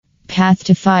path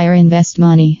to fire invest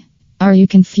money. Are you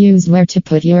confused where to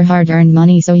put your hard-earned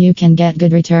money so you can get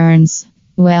good returns?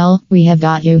 Well, we have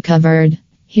got you covered.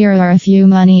 Here are a few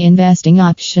money investing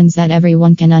options that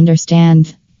everyone can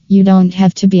understand. You don't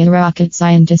have to be a rocket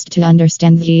scientist to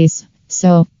understand these.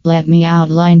 So, let me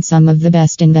outline some of the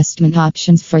best investment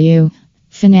options for you.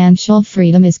 Financial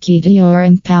freedom is key to your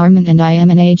empowerment, and I am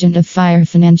an agent of FIRE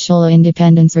Financial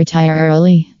Independence. Retire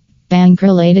early.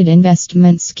 Bank-related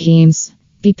investment schemes,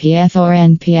 BPF or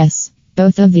NPS.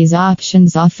 Both of these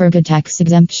options offer good tax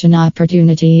exemption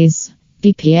opportunities.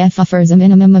 BPF offers a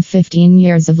minimum of 15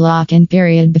 years of lock-in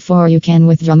period before you can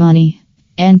withdraw money.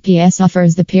 NPS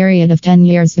offers the period of 10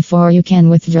 years before you can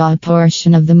withdraw a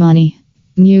portion of the money.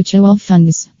 Mutual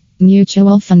funds.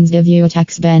 Mutual funds give you a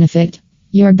tax benefit.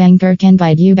 Your banker can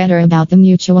guide you better about the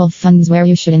mutual funds where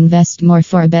you should invest more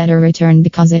for a better return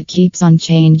because it keeps on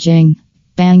changing.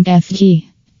 Bank FD.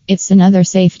 It's another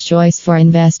safe choice for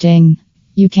investing.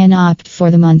 You can opt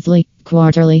for the monthly,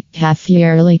 quarterly,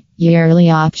 half-yearly, yearly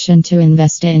option to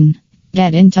invest in.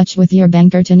 Get in touch with your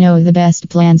banker to know the best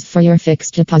plans for your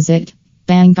fixed deposit.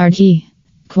 Bank RD.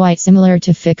 Quite similar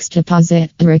to fixed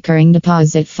deposit, a recurring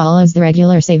deposit follows the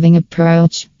regular saving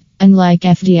approach. Unlike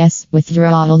FDS,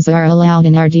 withdrawals are allowed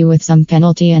in RD with some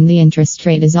penalty, and the interest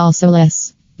rate is also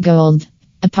less. Gold.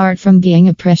 Apart from being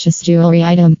a precious jewelry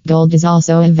item, gold is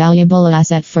also a valuable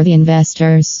asset for the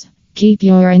investors. Keep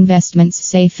your investments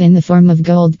safe in the form of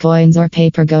gold coins or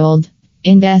paper gold.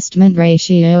 Investment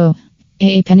ratio.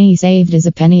 A penny saved is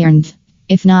a penny earned.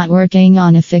 If not working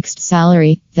on a fixed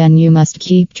salary, then you must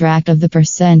keep track of the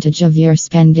percentage of your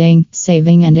spending,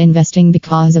 saving, and investing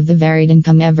because of the varied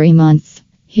income every month.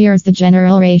 Here's the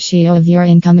general ratio of your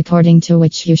income according to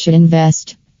which you should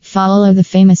invest. Follow the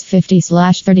famous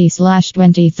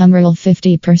 50/30/20 thumb rule.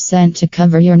 50% to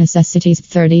cover your necessities,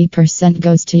 30%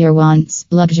 goes to your wants,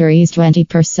 luxuries,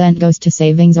 20% goes to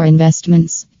savings or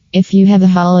investments. If you have a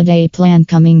holiday plan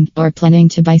coming or planning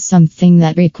to buy something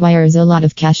that requires a lot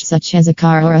of cash, such as a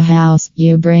car or a house,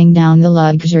 you bring down the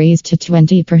luxuries to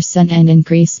 20% and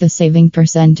increase the saving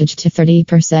percentage to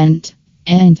 30%.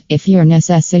 And if your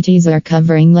necessities are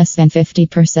covering less than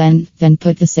 50%, then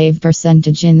put the save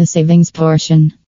percentage in the savings portion.